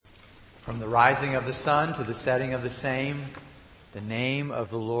From the rising of the sun to the setting of the same, the name of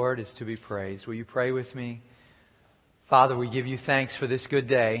the Lord is to be praised. Will you pray with me? Father, we give you thanks for this good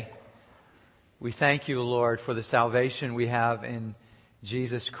day. We thank you, Lord, for the salvation we have in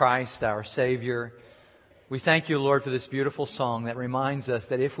Jesus Christ, our Savior. We thank you, Lord, for this beautiful song that reminds us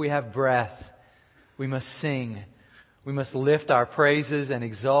that if we have breath, we must sing. We must lift our praises and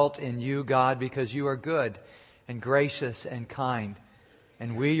exult in you, God, because you are good and gracious and kind.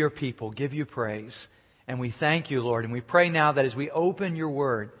 And we, your people, give you praise. And we thank you, Lord. And we pray now that as we open your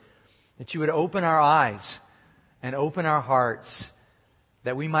word, that you would open our eyes and open our hearts,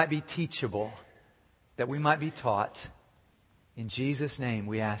 that we might be teachable, that we might be taught. In Jesus' name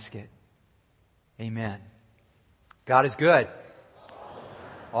we ask it. Amen. God is good.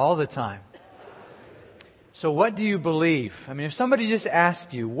 All the time. So what do you believe? I mean, if somebody just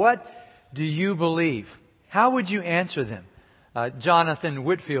asked you, what do you believe? How would you answer them? Jonathan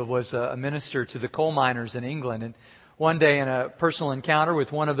Whitfield was a minister to the coal miners in England. And one day in a personal encounter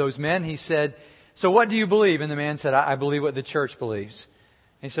with one of those men, he said, "So what do you believe?" And the man said, I believe what the church believes.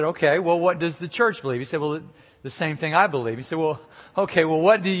 And he said, "Okay, well, what does the church believe?" He said, "Well, the same thing I believe." He said, "Well, okay, well,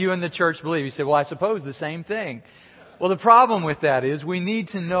 what do you and the church believe?" He said, "Well, I suppose the same thing." Well, the problem with that is we need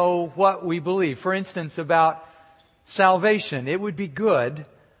to know what we believe. For instance, about salvation, it would be good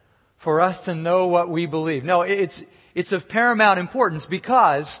for us to know what we believe. No, it's of paramount importance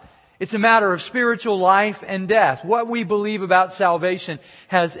because it's a matter of spiritual life and death. What we believe about salvation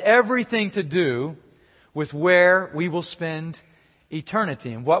has everything to do with where we will spend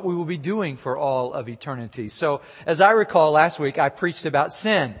eternity and what we will be doing for all of eternity. So, as I recall, last week I preached about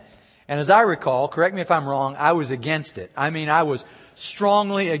sin. And as I recall, correct me if I'm wrong, I was against it. I mean, I was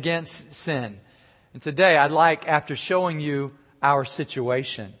strongly against sin. And today I'd like, after showing you our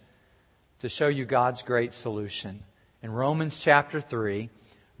situation, to show you God's great solution. In Romans chapter 3,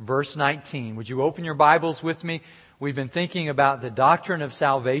 verse 19. Would you open your Bibles with me? We've been thinking about the doctrine of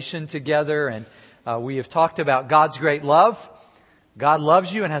salvation together, and we have talked about God's great love. God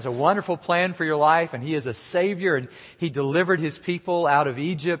loves you and has a wonderful plan for your life, and He is a Savior, and He delivered His people out of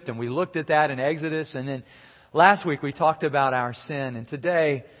Egypt, and we looked at that in Exodus. And then last week we talked about our sin, and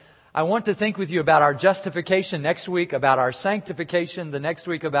today I want to think with you about our justification, next week about our sanctification, the next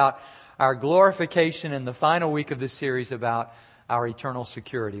week about our glorification, and the final week of this series about our eternal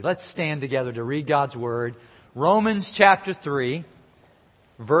security. Let's stand together to read God's Word. Romans chapter 3,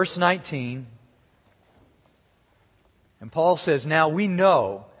 verse 19. And Paul says, "Now we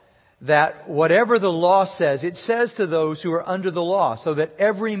know that whatever the law says, it says to those who are under the law, so that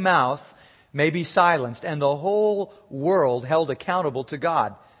every mouth may be silenced and the whole world held accountable to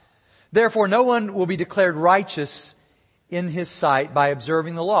God. Therefore, no one will be declared righteous in his sight by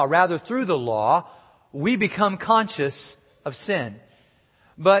observing the law. Rather, through the law, we become conscious of sin.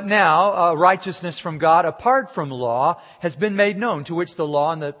 But now, righteousness from God apart from law has been made known, to which the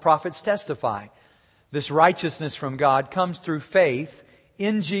law and the prophets testify. This righteousness from God comes through faith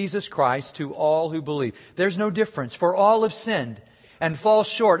in Jesus Christ to all who believe. There's no difference, for all have sinned and fall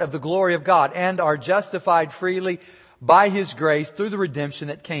short of the glory of God and are justified freely by His grace through the redemption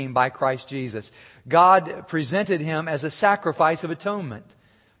that came by Christ Jesus. God presented Him as a sacrifice of atonement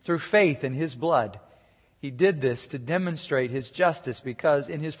through faith in His blood. He did this to demonstrate His justice because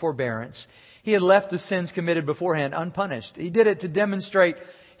in His forbearance He had left the sins committed beforehand unpunished. He did it to demonstrate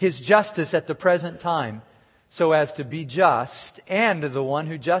His justice at the present time, so as to be just and the one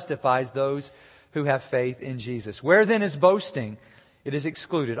who justifies those who have faith in Jesus. Where then is boasting? It is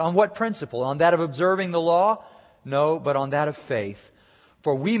excluded. On what principle? On that of observing the law? No, but on that of faith.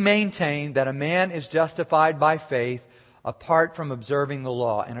 For we maintain that a man is justified by faith apart from observing the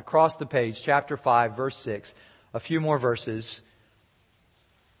law." And across the page, chapter 5, verse 6, a few more verses.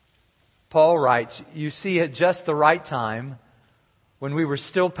 Paul writes, "You see, at just the right time, when we were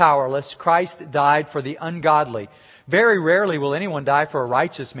still powerless, Christ died for the ungodly. Very rarely will anyone die for a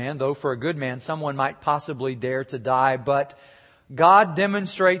righteous man, though for a good man someone might possibly dare to die. But God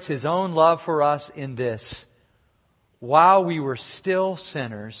demonstrates His own love for us in this: while we were still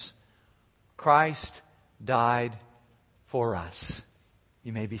sinners, Christ died for us."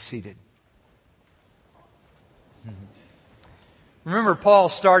 You may be seated. Remember, Paul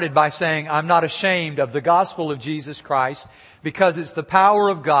started by saying, "I'm not ashamed of the gospel of Jesus Christ, because it's the power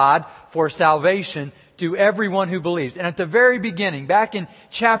of God for salvation to everyone who believes." And at the very beginning, back in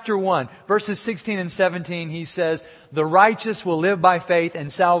chapter 1, verses 16 and 17, he says, "The righteous will live by faith,"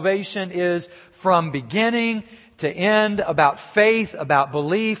 and salvation is from beginning to end about faith, about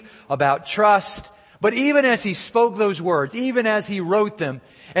belief, about trust. But even as he spoke those words, even as he wrote them,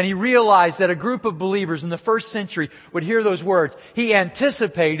 and he realized that a group of believers in the first century would hear those words, he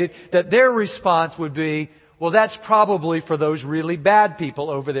anticipated that their response would be, well, that's probably for those really bad people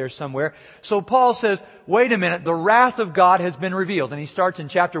over there somewhere. So Paul says, wait a minute, the wrath of God has been revealed. And he starts in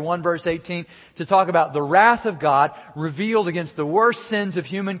chapter 1, verse 18 to talk about the wrath of God revealed against the worst sins of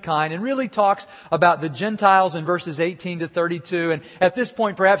humankind, and really talks about the Gentiles in verses 18 to 32. And at this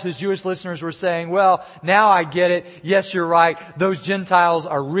point, perhaps his Jewish listeners were saying, well, now I get it. Yes, you're right. Those Gentiles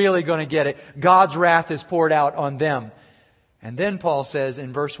are really going to get it. God's wrath is poured out on them. And then Paul says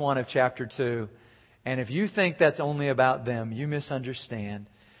in verse 1 of chapter 2, and if you think that's only about them, you misunderstand,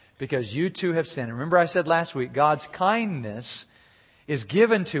 because you too have sinned. Remember I said last week, God's kindness is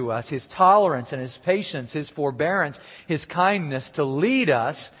given to us, His tolerance and His patience, His forbearance, His kindness to lead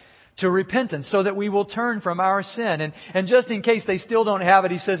us to repentance so that we will turn from our sin. And just in case they still don't have it,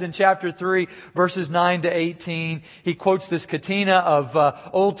 he says in chapter 3, verses 9 to 18, he quotes this catena of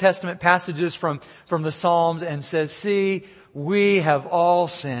Old Testament passages from the Psalms and says, see, we have all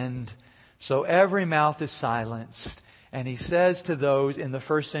sinned. So every mouth is silenced. And he says to those in the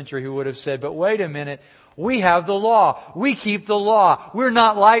first century who would have said, but wait a minute, we have the law. We keep the law. We're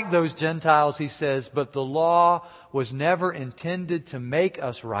not like those Gentiles, he says, but the law was never intended to make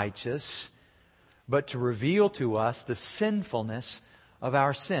us righteous, but to reveal to us the sinfulness of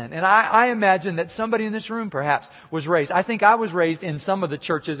our sin. And I imagine that somebody in this room perhaps was raised. I think I was raised in some of the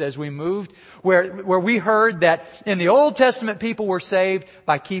churches as we moved where we heard that in the Old Testament people were saved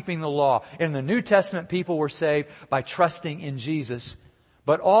by keeping the law. In the New Testament people were saved by trusting in Jesus.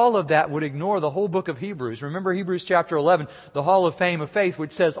 But all of that would ignore the whole book of Hebrews. Remember Hebrews chapter 11, the Hall of Fame of Faith,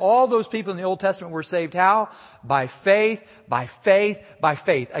 which says all those people in the Old Testament were saved how? By faith, by faith, by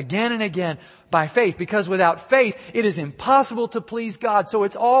faith. Again and again, by faith. Because without faith, it is impossible to please God. So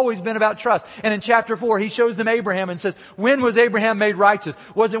it's always been about trust. And in chapter 4, he shows them Abraham and says, when was Abraham made righteous?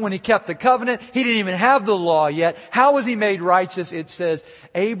 Was it when he kept the covenant? He didn't even have the law yet. How was he made righteous? It says,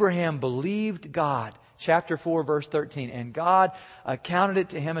 Abraham believed God. Chapter 4, verse 13. And God accounted it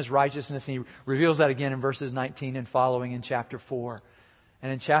to him as righteousness. And he reveals that again in verses 19 and following in chapter 4.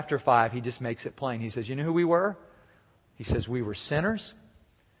 And in chapter 5, he just makes it plain. He says, you know who we were? He says, we were sinners.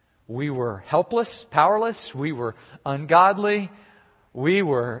 We were helpless, powerless. We were ungodly. We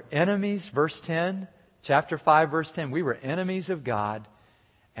were enemies. Verse 10, chapter 5, verse 10. We were enemies of God,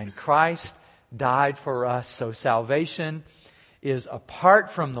 and Christ died for us. So salvation is apart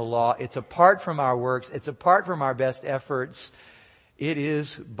from the law. It's apart from our works. It's apart from our best efforts. It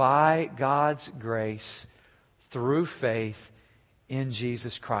is by God's grace through faith in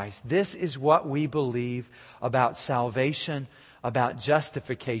Jesus Christ. This is what we believe about salvation, about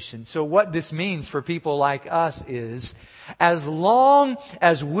justification. So what this means for people like us is, as long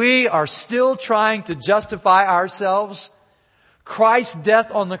as we are still trying to justify ourselves, Christ's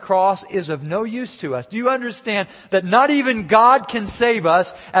death on the cross is of no use to us. Do you understand that not even God can save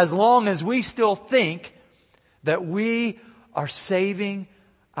us as long as we still think that we are saving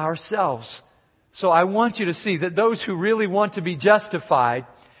ourselves? So I want you to see that those who really want to be justified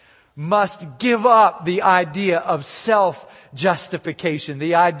must give up the idea of self-justification,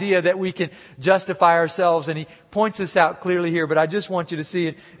 the idea that we can justify ourselves. And he points this out clearly here, but I just want you to see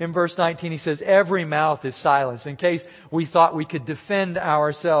it in verse 19. He says, every mouth is silenced, in case we thought we could defend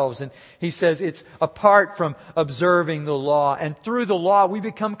ourselves. And he says it's apart from observing the law. And through the law, we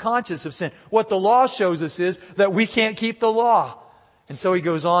become conscious of sin. What the law shows us is that we can't keep the law. And so he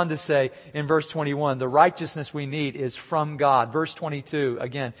goes on to say in verse 21, the righteousness we need is from God. Verse 22,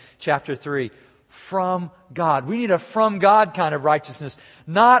 again, chapter 3, from God. We need a from God kind of righteousness,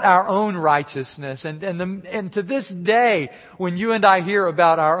 not our own righteousness. And to this day, when you and I hear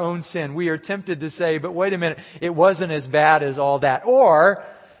about our own sin, we are tempted to say, but wait a minute, it wasn't as bad as all that. Or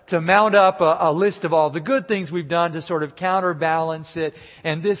to mount up a list of all the good things we've done to sort of counterbalance it.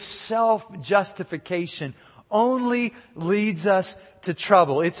 And this self-justification only leads us to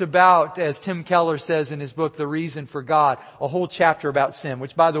trouble. It's about, as Tim Keller says in his book, The Reason for God, a whole chapter about sin,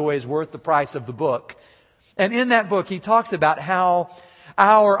 which, by the way, is worth the price of the book. And in that book, he talks about how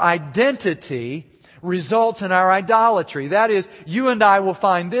our identity results in our idolatry. That is, you and I will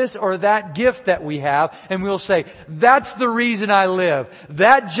find this or that gift that we have, and we'll say, that's the reason I live.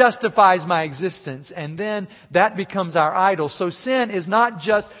 That justifies my existence. And then that becomes our idol. So sin is not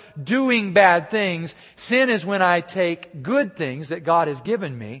just doing bad things. Sin is when I take good things that God has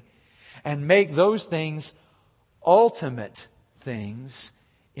given me and make those things ultimate things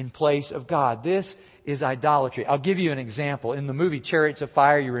in place of God. This is idolatry. I'll give you an example. In the movie Chariots of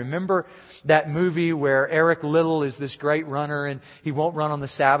Fire, you remember that movie where Eric Liddell is this great runner and he won't run on the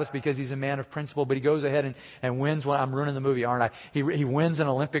Sabbath because he's a man of principle, but he goes ahead and wins one. I'm ruining the movie, aren't I? He wins an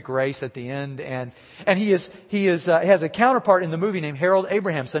Olympic race at the end, and he has a counterpart in the movie named Harold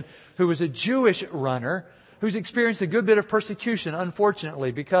Abrahamson, who was a Jewish runner who's experienced a good bit of persecution,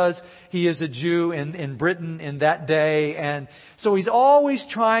 unfortunately, because he is a Jew in Britain in that day. And so he's always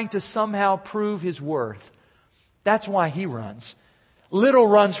trying to somehow prove his worth. That's why he runs. Liddell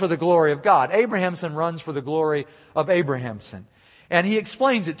runs for the glory of God. Abrahamson runs for the glory of Abrahamson. And he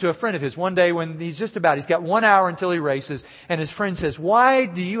explains it to a friend of his one day when he's got 1 hour until he races, and his friend says, "Why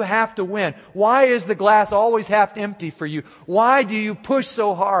do you have to win? Why is the glass always half empty for you? Why do you push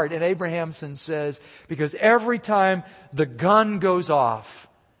so hard?" And Abrahamson says, "Because every time the gun goes off,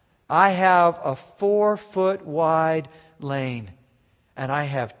 I have a 4-foot wide lane, and I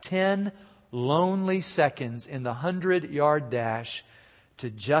have 10 lonely seconds in the 100-yard dash to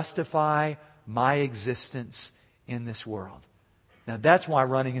justify my existence in this world." Now that's why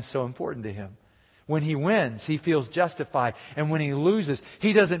running is so important to him. When he wins, he feels justified. And when he loses,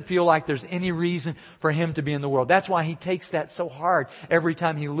 he doesn't feel like there's any reason for him to be in the world. That's why he takes that so hard every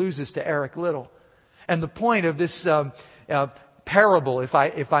time he loses to Eric Liddell. And the point of this parable, if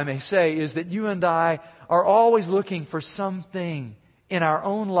I may say, is that you and I are always looking for something in our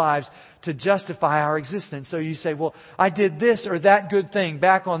own lives to justify our existence. So you say, "Well, I did this or that good thing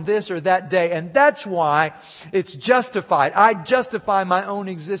back on this or that day, and that's why it's justified. I justify my own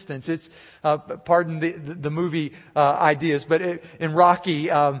existence." It's, pardon the movie ideas, but in Rocky,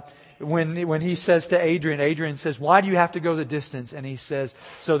 when he says to Adrian says, "Why do you have to go the distance?" And he says,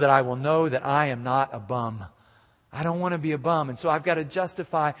 "So that I will know that I am not a bum. I don't want to be a bum, and so I've got to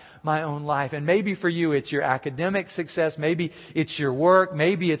justify my own life." And maybe for you it's your academic success, maybe it's your work,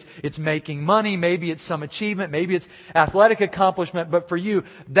 maybe it's making money, maybe it's some achievement, maybe it's athletic accomplishment, but for you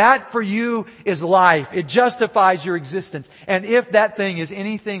is life. It justifies your existence. And if that thing is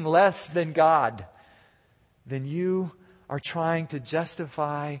anything less than God, then you are trying to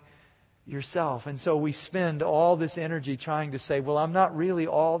justify yourself. And so we spend all this energy trying to say, "Well, I'm not really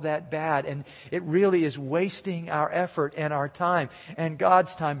all that bad." And it really is wasting our effort and our time and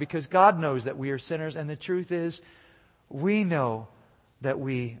God's time, because God knows that we are sinners. And the truth is, we know that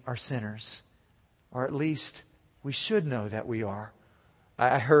we are sinners. Or at least we should know that we are.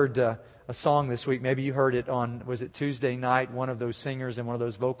 I heard a song this week. Maybe you heard it on, was it Tuesday night? One of those singers in one of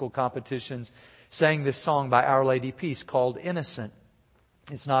those vocal competitions sang this song by Our Lady Peace called "Innocent."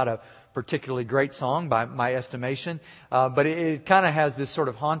 It's not a particularly great song by my estimation, but it kind of has this sort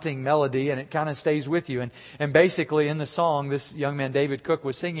of haunting melody, and it kind of stays with you. And basically in the song, this young man David Cook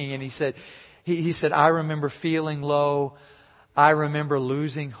was singing, and he said, "I remember feeling low. I remember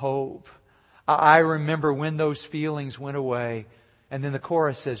losing hope. I remember when those feelings went away." And then the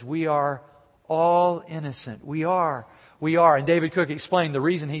chorus says, "We are all innocent." We are. And David Cook explained the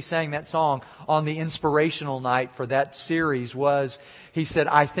reason he sang that song on the inspirational night for that series was, he said,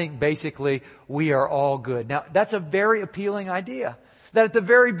 "I think basically we are all good." Now, that's a very appealing idea. That at the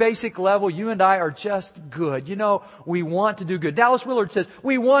very basic level, you and I are just good. You know, we want to do good. Dallas Willard says,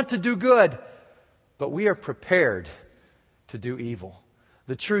 we want to do good, but we are prepared to do evil.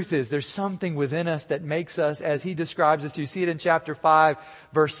 The truth is, there's something within us that makes us, as he describes us, you see it in chapter 5,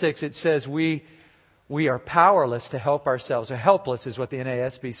 verse 6, it says, we are powerless to help ourselves. Or helpless is what the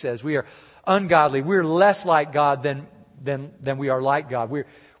NASB says. We are ungodly. We're less like God than we are like God.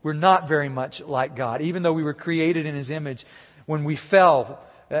 We're not very much like God. Even though we were created in His image, when we fell,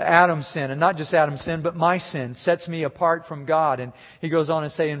 Adam's sin, and not just Adam's sin, but my sin, sets me apart from God. And he goes on to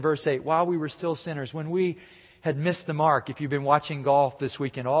say in verse 8, while we were still sinners, when we had missed the mark. If you've been watching golf this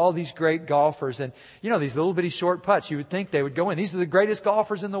weekend, all these great golfers, and you know, these little bitty short putts, you would think they would go in. These are the greatest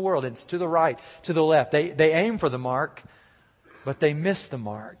golfers in the world. It's to the right, to the left. They aim for the mark, but they miss the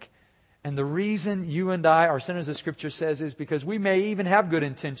mark. And the reason you and I are sinners, as Scripture says, is because we may even have good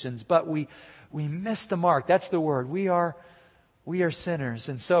intentions, but we miss the mark. That's the word. We are sinners.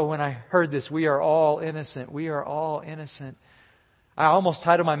 And so when I heard this, we are all innocent. We are all innocent. I almost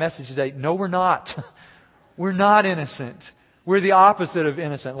titled my message today, "No, we're not." We're not innocent. We're the opposite of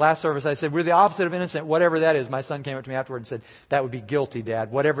innocent. Last service I said, we're the opposite of innocent, whatever that is. My son came up to me afterward and said, that would be guilty,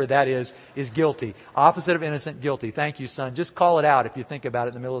 Dad. Whatever that is guilty. Opposite of innocent, guilty. Thank you, son. Just call it out if you think about it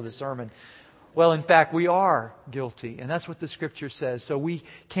in the middle of the sermon. Well, in fact, we are guilty. And that's what the Scripture says. So we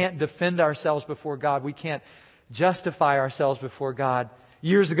can't defend ourselves before God. We can't justify ourselves before God.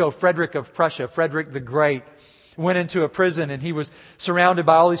 Years ago, Frederick of Prussia, Frederick the Great, went into a prison, and he was surrounded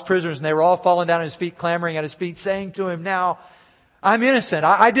by all these prisoners, and they were all falling down at his feet, clamoring at his feet, saying to him, "Now, I'm innocent.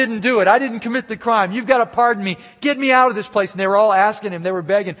 I didn't do it. I didn't commit the crime. You've got to pardon me. Get me out of this place. And they were all asking him. They were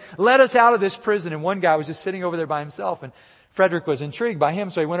begging, let us out of this prison. And one guy was just sitting over there by himself. And Frederick was intrigued by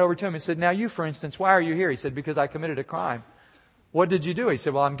him. So he went over to him and said, now you, for instance, why are you here? He said, because I committed a crime. What did you do? He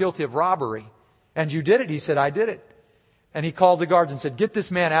said, well, I'm guilty of robbery. And you did it? He said, I did it. And he called the guards and said, get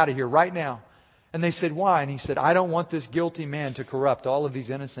this man out of here right now. And they said, why? And he said, I don't want this guilty man to corrupt all of these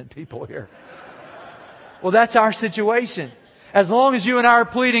innocent people here. Well, that's our situation. As long as you and I are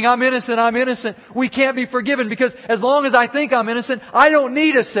pleading, I'm innocent, we can't be forgiven, because as long as I think I'm innocent, I don't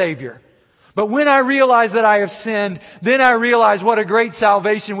need a Savior. But when I realize that I have sinned, then I realize what a great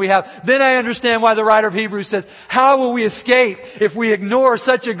salvation we have. Then I understand why the writer of Hebrews says, how will we escape if we ignore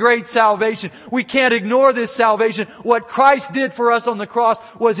such a great salvation? We can't ignore this salvation. What Christ did for us on the cross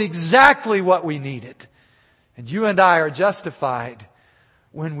was exactly what we needed. And you and I are justified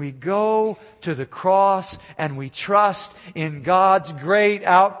when we go to the cross and we trust in God's great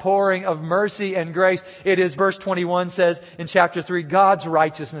outpouring of mercy and grace. It is, verse 21 says in chapter 3, God's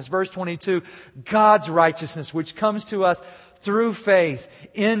righteousness. Verse 22, God's righteousness, which comes to us through faith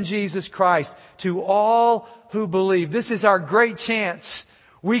in Jesus Christ to all who believe. This is our great chance.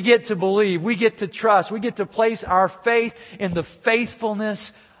 We get to believe. We get to trust. We get to place our faith in the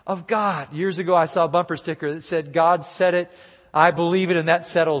faithfulness of God. Years ago, I saw a bumper sticker that said, God said it, I believe it, and that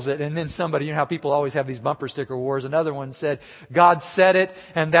settles it. And then somebody, you know how people always have these bumper sticker wars. Another one said, God said it,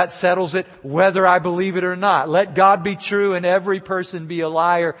 and that settles it, whether I believe it or not. Let God be true and every person be a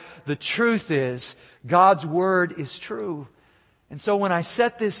liar. The truth is, God's Word is true. And so when I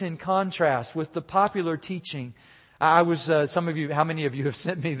set this in contrast with the popular teaching, I was, some of you, how many of you have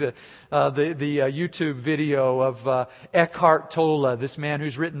sent me the YouTube video of Eckhart Tolle, this man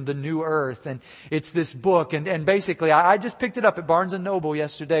who's written The New Earth, and it's this book, and basically I just picked it up at Barnes & Noble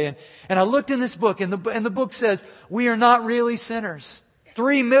yesterday, and I looked in this book, and the book says, we are not really sinners.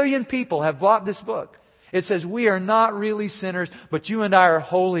 3 million people have bought this book. It says, we are not really sinners, but you and I are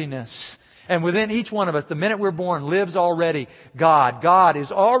holiness. And within each one of us, the minute we're born, lives already God. God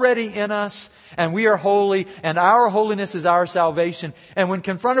is already in us, and we are holy, and our holiness is our salvation. And when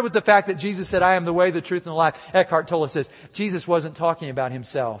confronted with the fact that Jesus said, I am the way, the truth, and the life, Eckhart Tolle says, Jesus wasn't talking about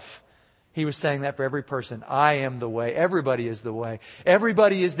Himself. He was saying that for every person. I am the way. Everybody is the way.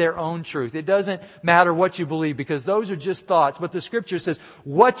 Everybody is their own truth. It doesn't matter what you believe, because those are just thoughts. But the Scripture says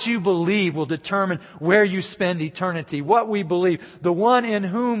what you believe will determine where you spend eternity. What we believe. The one in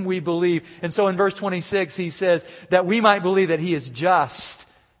whom we believe. And so in verse 26 he says that we might believe that He is just.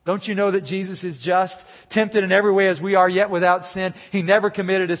 Don't you know that Jesus is just? Tempted in every way as we are, yet without sin. He never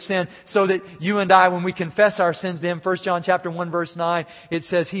committed a sin, so that you and I, when we confess our sins to Him, 1 John chapter 1 verse 9, it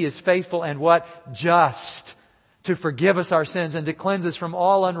says He is faithful and what? Just. To forgive us our sins and to cleanse us from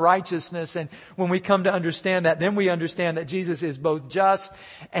all unrighteousness. And when we come to understand that, then we understand that Jesus is both just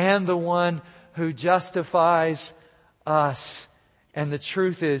and the one who justifies us. And the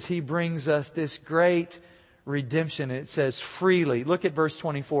truth is, He brings us this great redemption. It says freely. Look at verse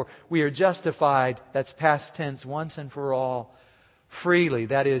 24. We are justified, that's past tense, once and for all. Freely,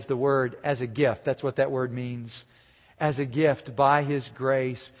 that is the word as a gift. That's what that word means. As a gift by His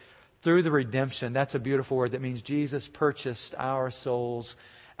grace through the redemption. That's a beautiful word. That means Jesus purchased our souls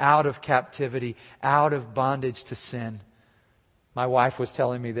out of captivity, out of bondage to sin. My wife was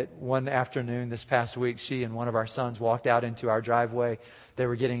telling me that one afternoon this past week, she and one of our sons walked out into our driveway. They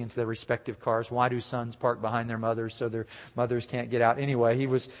were getting into their respective cars. Why do sons park behind their mothers so their mothers can't get out? Anyway, he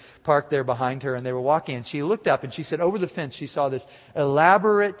was parked there behind her, and they were walking, and she looked up and she said over the fence she saw this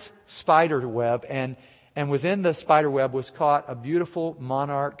elaborate spider web, and within the spider web was caught a beautiful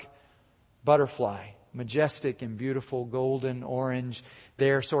monarch butterfly, majestic and beautiful, golden orange,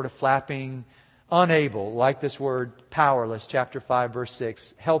 there sort of flapping, unable, like this word, powerless, chapter 5, verse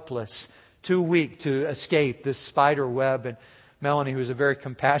 6, helpless, too weak to escape this spider web. And Melanie, who is a very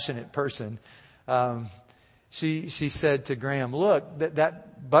compassionate person, she said to Graham, look,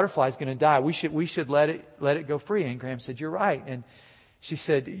 that butterfly is going to die. We should let it go free. And Graham said, you're right. And she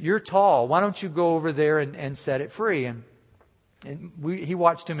said, you're tall. Why don't you go over there and set it free? And he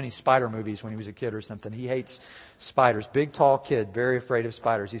watched too many spider movies when he was a kid or something. He hates spiders. Big, tall kid, very afraid of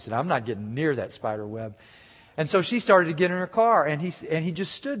spiders. He said, I'm not getting near that spider web. And so she started to get in her car, and he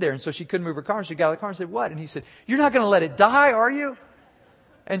just stood there. And so she couldn't move her car. And she got out of the car and said, what? And he said, you're not going to let it die, are you?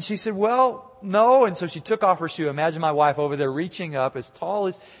 And she said, well, no. And so she took off her shoe. Imagine my wife over there reaching up as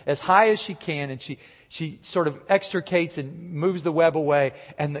high as she can. And she sort of extricates and moves the web away.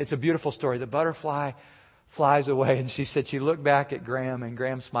 And it's a beautiful story. The butterfly flies away, and she said she looked back at Graham, and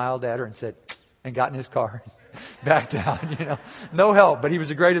Graham smiled at her and said, and got in his car back down, No help, but he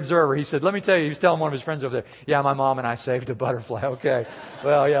was a great observer. He said, let me tell you, he was telling one of his friends over there, yeah, my mom and I saved a butterfly. Okay.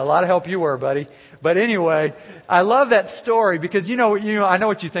 Well, yeah, a lot of help you were, buddy. But anyway, I love that story because, I know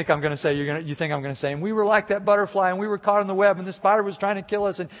what you think I'm going to say. You think I'm going to say, and we were like that butterfly and we were caught in the web and the spider was trying to kill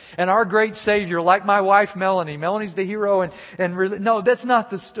us and our great Savior, like my wife, Melanie. Melanie's the hero and really, no, that's not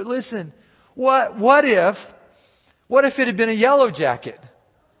the story. Listen, what if it had been a yellow jacket?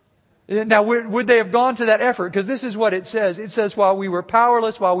 Now, would they have gone to that effort? Because this is what it says. It says, while we were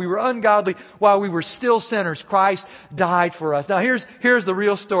powerless, while we were ungodly, while we were still sinners, Christ died for us. Now, here's the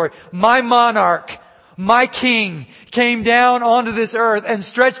real story. My monarch, my king, came down onto this earth and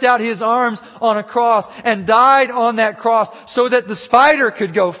stretched out his arms on a cross and died on that cross so that the spider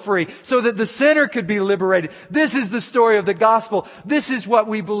could go free, so that the sinner could be liberated. This is the story of the gospel. This is what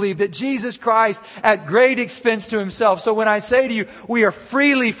we believe, that Jesus Christ at great expense to himself. So when I say to you, we are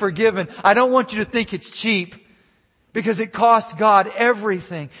freely forgiven, I don't want you to think it's cheap. Because it cost God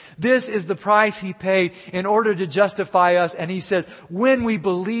everything. This is the price He paid in order to justify us. And He says, when we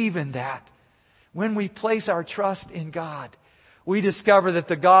believe in that, when we place our trust in God, we discover that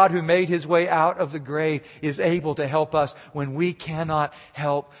the God who made His way out of the grave is able to help us when we cannot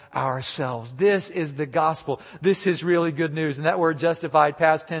help ourselves. This is the gospel. This is really good news. And that word justified,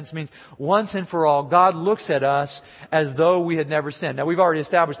 past tense, means once and for all, God looks at us as though we had never sinned. Now, we've already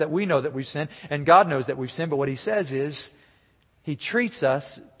established that we know that we've sinned, and God knows that we've sinned, but what He says is, He treats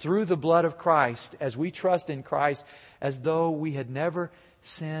us through the blood of Christ, as we trust in Christ, as though we had never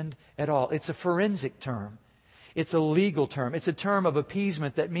sinned at all. It's a forensic term. It's a legal term. It's a term of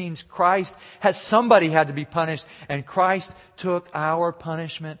appeasement that means somebody had to be punished, and Christ took our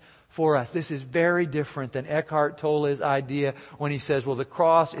punishment for us. This is very different than Eckhart Tolle's idea when he says, well, the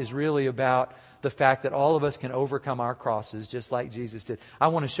cross is really about the fact that all of us can overcome our crosses just like Jesus did. I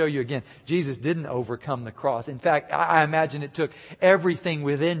want to show you again, Jesus didn't overcome the cross. In fact, I imagine it took everything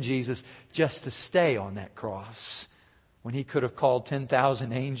within Jesus just to stay on that cross, when He could have called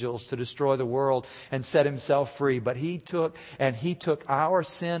 10,000 angels to destroy the world and set Himself free. But He took our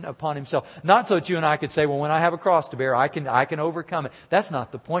sin upon Himself. Not so that you and I could say, well, when I have a cross to bear, I can overcome it. That's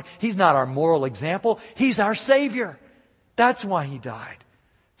not the point. He's not our moral example. He's our Savior. That's why He died,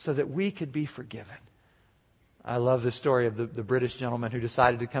 so that we could be forgiven. I love the story of the British gentleman who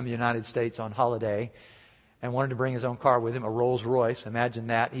decided to come to the United States on holiday and wanted to bring his own car with him, a Rolls Royce. Imagine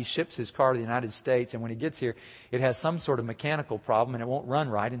that. He ships his car to the United States, and when he gets here, it has some sort of mechanical problem, and it won't run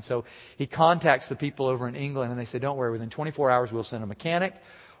right. And so he contacts the people over in England, and they say, don't worry, within 24 hours we'll send a mechanic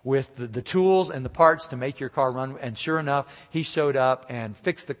with the tools and the parts to make your car run. And sure enough, he showed up and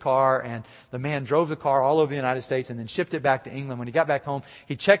fixed the car, and the man drove the car all over the United States and then shipped it back to England. When he got back home,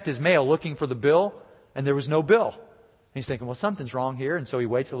 he checked his mail looking for the bill, and there was no bill. He's thinking, well, something's wrong here. And so he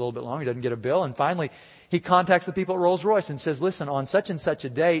waits a little bit longer. He doesn't get a bill. And finally, he contacts the people at Rolls-Royce and says, listen, on such and such a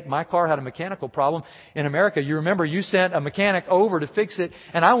date, my car had a mechanical problem in America. You remember you sent a mechanic over to fix it,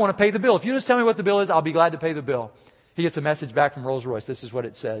 and I want to pay the bill. If you just tell me what the bill is, I'll be glad to pay the bill. He gets a message back from Rolls-Royce. This is what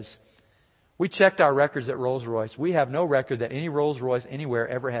it says. We checked our records at Rolls-Royce. We have no record that any Rolls-Royce anywhere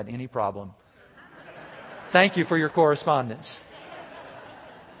ever had any problem. Thank you for your correspondence.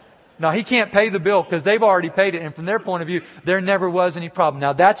 Now, he can't pay the bill because they've already paid it. And from their point of view, there never was any problem.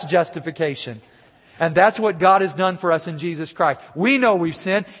 Now, that's justification. And that's what God has done for us in Jesus Christ. We know we've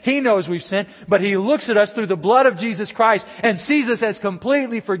sinned. He knows we've sinned. But He looks at us through the blood of Jesus Christ and sees us as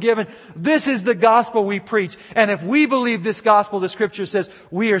completely forgiven. This is the gospel we preach. And if we believe this gospel, the Scripture says,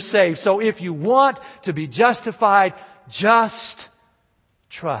 we are saved. So if you want to be justified, just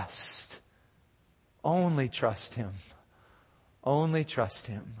trust. Only trust Him. Only trust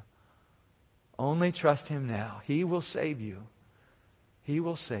Him. Only trust Him now. He will save you. He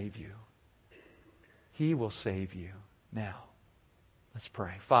will save you. He will save you now. Let's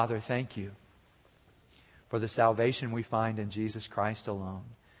pray. Father, thank You for the salvation we find in Jesus Christ alone.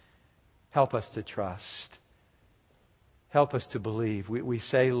 Help us to trust. Help us to believe. We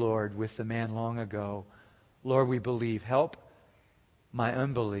say, Lord, with the man long ago, Lord, we believe. Help my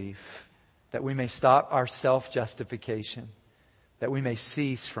unbelief, that we may stop our self-justification, that we may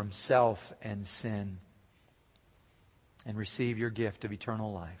cease from self and sin and receive Your gift of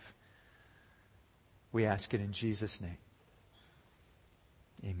eternal life. We ask it in Jesus' name.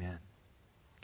 Amen.